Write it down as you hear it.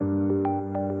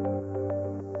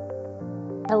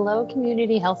Hello,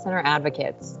 Community Health Center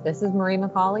advocates. This is Marie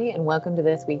McCauley, and welcome to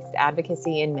this week's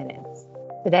Advocacy in Minutes.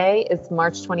 Today is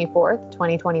March 24th,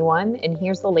 2021, and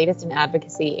here's the latest in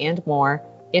advocacy and more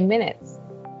in minutes.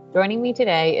 Joining me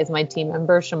today is my team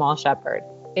member, Shamal Shepard.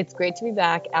 It's great to be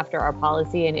back after our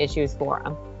Policy and Issues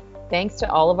Forum. Thanks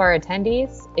to all of our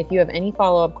attendees. If you have any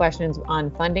follow-up questions on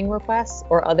funding requests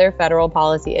or other federal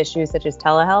policy issues such as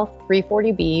telehealth,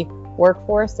 340B,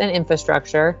 workforce, and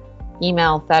infrastructure,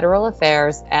 email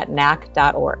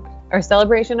federalaffairs@nac.org. Our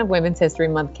celebration of Women's History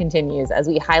Month continues as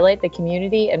we highlight the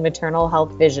community and maternal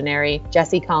health visionary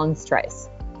Jessie Collins Trice.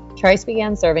 Trice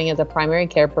began serving as a primary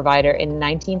care provider in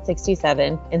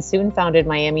 1967 and soon founded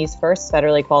Miami's first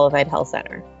federally qualified health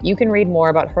center. You can read more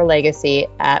about her legacy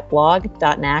at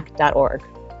blog.nac.org.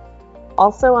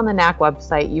 Also on the NAC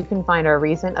website, you can find our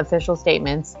recent official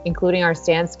statements, including our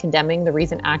stance condemning the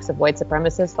recent acts of white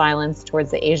supremacist violence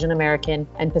towards the Asian American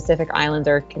and Pacific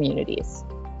Islander communities.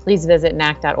 Please visit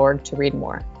nac.org to read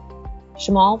more.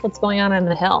 Shamal, what's going on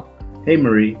the Hill? Hey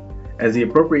Marie, as the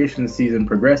appropriations season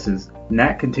progresses,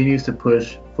 NAC continues to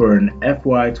push for an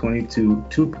FY22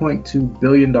 $2.2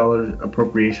 billion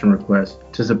appropriation request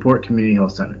to support community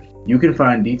health centers. You can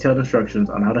find detailed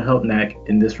instructions on how to help NAC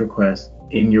in this request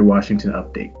in your Washington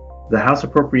update. The House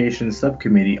Appropriations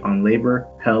Subcommittee on Labor,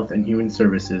 Health and Human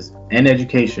Services and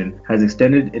Education has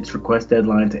extended its request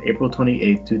deadline to April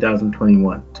 28,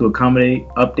 2021 to accommodate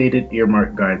updated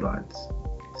earmark guidelines.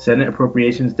 Senate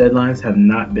appropriations deadlines have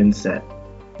not been set.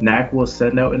 NAC will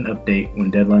send out an update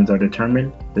when deadlines are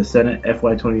determined, the Senate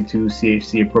FY22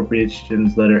 CHC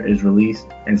appropriations letter is released,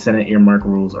 and Senate earmark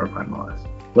rules are finalized.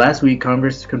 Last week,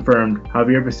 Congress confirmed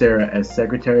Javier Becerra as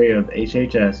Secretary of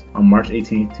HHS on March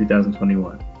 18,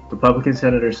 2021. Republican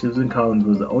Senator Susan Collins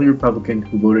was the only Republican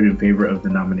who voted in favor of the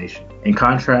nomination. In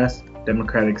contrast,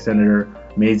 Democratic Senator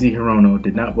Mazie Hirono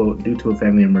did not vote due to a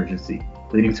family emergency,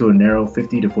 leading to a narrow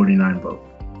 50-49 vote.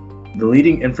 The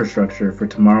leading infrastructure for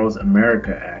tomorrow's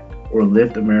America Act, or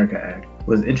Lift America Act,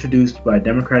 was introduced by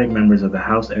Democratic members of the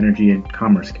House Energy and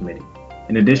Commerce Committee.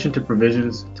 In addition to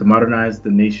provisions to modernize the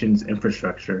nation's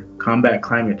infrastructure, combat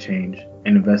climate change,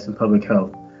 and invest in public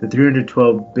health, the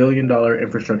 $312 billion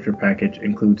infrastructure package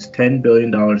includes $10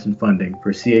 billion in funding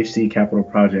for CHC capital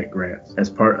project grants as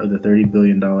part of the $30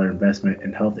 billion investment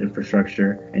in health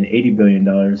infrastructure and $80 billion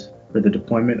for the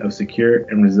deployment of secure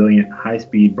and resilient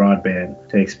high-speed broadband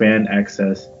to expand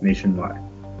access nationwide.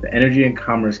 The Energy and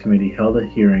Commerce Committee held a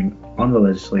hearing on the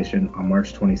legislation on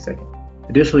March 22nd.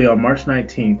 Additionally, on March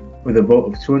 19th, with a vote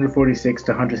of 246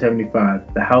 to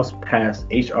 175, the House passed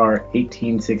H.R.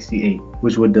 1868,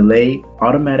 which would delay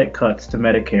automatic cuts to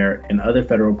Medicare and other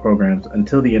federal programs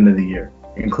until the end of the year,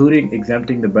 including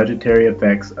exempting the budgetary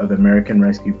effects of the American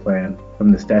Rescue Plan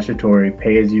from the statutory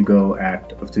Pay-As-You-Go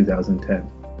Act of 2010.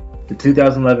 The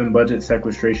 2011 budget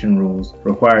sequestration rules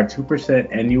require 2%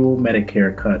 annual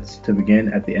Medicare cuts to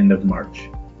begin at the end of March.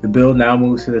 The bill now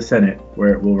moves to the Senate,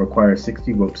 where it will require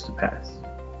 60 votes to pass.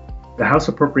 The House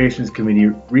Appropriations Committee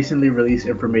recently released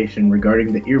information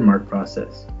regarding the earmark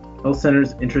process. Health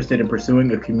centers interested in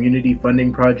pursuing a community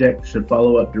funding project should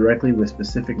follow up directly with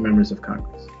specific members of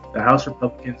Congress. The House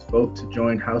Republicans' vote to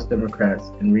join House Democrats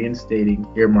in reinstating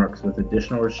earmarks with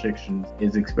additional restrictions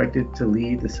is expected to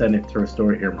lead the Senate to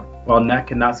restore earmarks. While NAC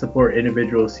cannot support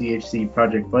individual CHC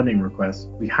project funding requests,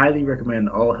 we highly recommend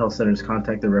all health centers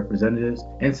contact their representatives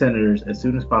and senators as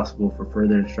soon as possible for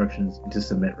further instructions and to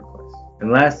submit requests. And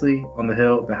lastly, on the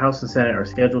Hill, the House and Senate are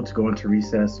scheduled to go into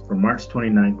recess from March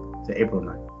 29th to April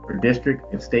 9th for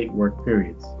district and state work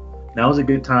periods. Now is a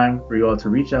good time for you all to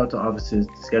reach out to offices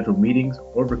to schedule meetings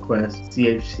or request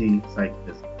CHC site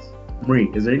visits. Marie,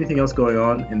 is there anything else going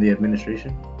on in the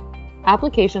administration?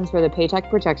 Applications for the Paycheck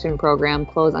Protection Program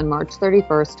close on March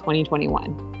 31st,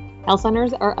 2021. Health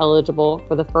centers are eligible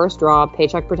for the first draw of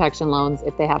Paycheck Protection loans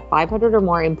if they have 500 or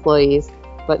more employees,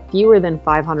 but fewer than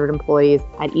 500 employees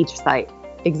at each site.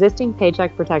 Existing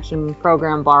Paycheck Protection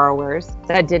Program borrowers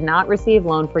that did not receive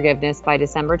loan forgiveness by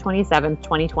December 27,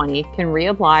 2020 can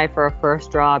reapply for a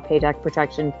first draw Paycheck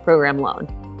Protection Program loan.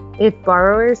 If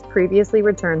borrowers previously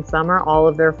returned some or all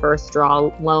of their first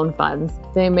draw loan funds,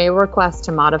 they may request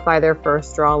to modify their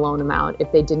first draw loan amount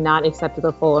if they did not accept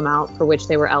the full amount for which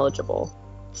they were eligible.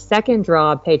 Second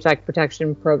draw Paycheck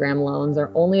Protection Program loans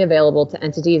are only available to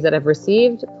entities that have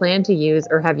received, plan to use,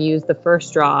 or have used the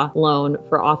first draw loan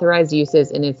for authorized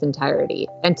uses in its entirety.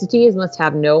 Entities must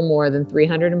have no more than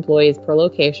 300 employees per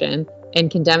location and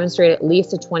can demonstrate at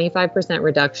least a 25%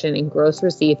 reduction in gross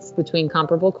receipts between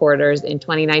comparable quarters in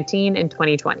 2019 and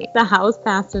 2020. The House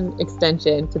passed an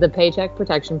extension to the Paycheck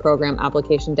Protection Program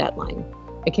application deadline.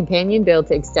 A companion bill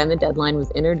to extend the deadline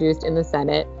was introduced in the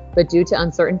Senate but due to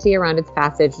uncertainty around its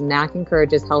passage, NAC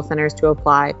encourages health centers to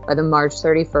apply by the March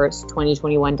 31st,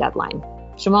 2021 deadline.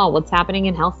 Shamal, what's happening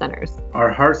in health centers? Our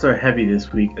hearts are heavy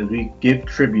this week as we give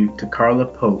tribute to Carla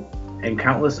Pope and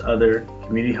countless other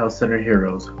community health center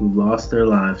heroes who lost their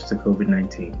lives to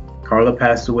COVID-19. Carla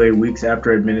passed away weeks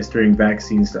after administering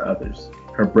vaccines to others.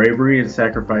 Her bravery and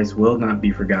sacrifice will not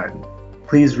be forgotten.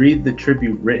 Please read the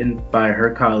tribute written by her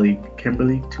colleague,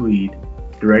 Kimberly Tweed,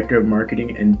 Director of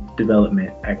Marketing and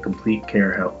Development at Complete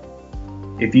Care Health.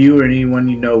 If you or anyone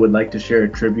you know would like to share a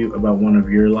tribute about one of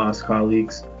your lost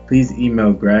colleagues, please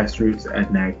email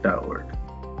grassroots@nac.org.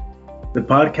 The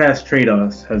podcast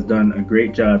Trade-Offs has done a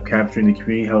great job capturing the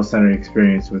community health center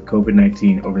experience with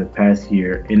COVID-19 over the past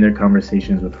year in their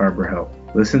conversations with Harbor Health.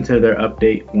 Listen to their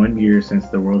update 1 year since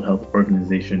the World Health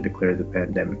Organization declared the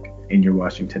pandemic in your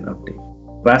Washington update.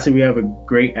 Lastly, we have a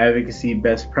great advocacy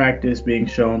best practice being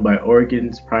shown by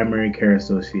Oregon's Primary Care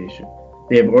Association.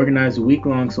 They have organized a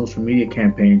week-long social media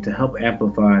campaign to help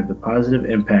amplify the positive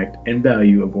impact and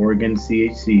value of Oregon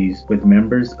CHCs with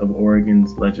members of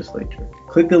Oregon's legislature.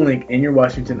 Click the link in your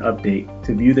Washington update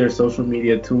to view their social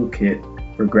media toolkit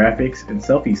for graphics and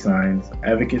selfie signs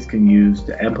advocates can use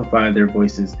to amplify their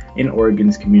voices in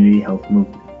Oregon's community health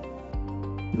movement.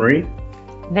 Marie?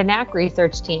 The NAC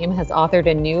research team has authored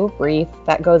a new brief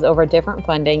that goes over different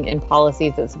funding and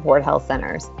policies that support health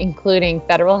centers, including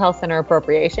federal health center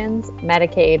appropriations,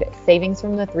 Medicaid, savings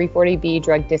from the 340B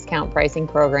drug discount pricing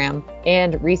program,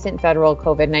 and recent federal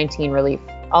COVID-19 relief.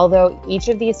 Although each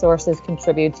of these sources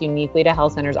contributes uniquely to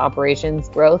health centers' operations,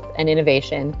 growth, and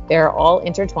innovation, they are all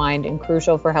intertwined and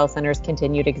crucial for health centers'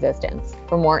 continued existence.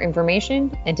 For more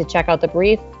information and to check out the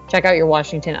brief, check out your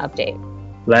Washington update.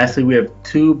 Lastly, we have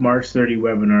 2 March 30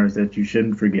 webinars that you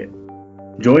shouldn't forget.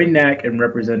 Join NAC and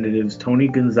Representatives Tony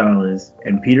Gonzalez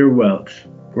and Peter Welch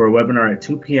for a webinar at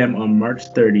 2 p.m. on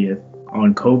March 30th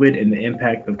on COVID and the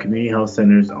impact of community health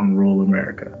centers on rural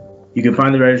America. You can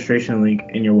find the registration link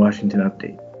in your Washington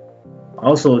update.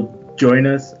 Also, join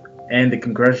us and the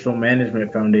Congressional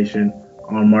Management Foundation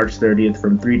on March 30th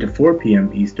from 3 to 4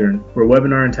 p.m. Eastern for a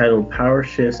webinar entitled Power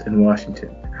Shifts in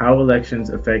Washington: How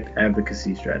Elections Affect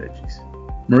Advocacy Strategies.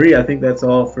 Marie, I think that's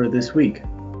all for this week.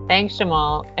 Thanks,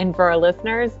 Shamal. And for our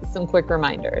listeners, some quick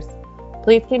reminders.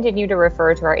 Please continue to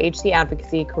refer to our HC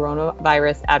Advocacy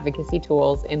coronavirus advocacy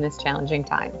tools in this challenging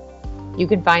time. You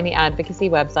can find the advocacy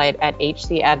website at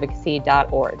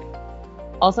hcadvocacy.org.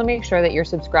 Also, make sure that you're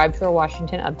subscribed to our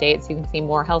Washington update so you can see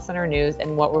more health center news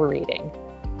and what we're reading.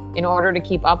 In order to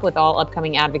keep up with all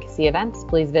upcoming advocacy events,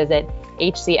 please visit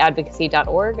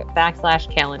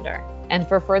hcadvocacy.org/calendar. And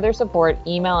for further support,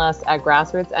 email us at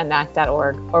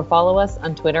grassroots@nac.org or follow us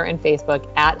on Twitter and Facebook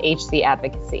at HC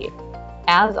Advocacy.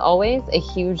 As always, a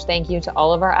huge thank you to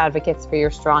all of our advocates for your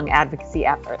strong advocacy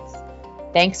efforts.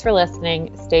 Thanks for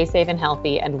listening, stay safe and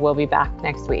healthy, and we'll be back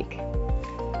next week.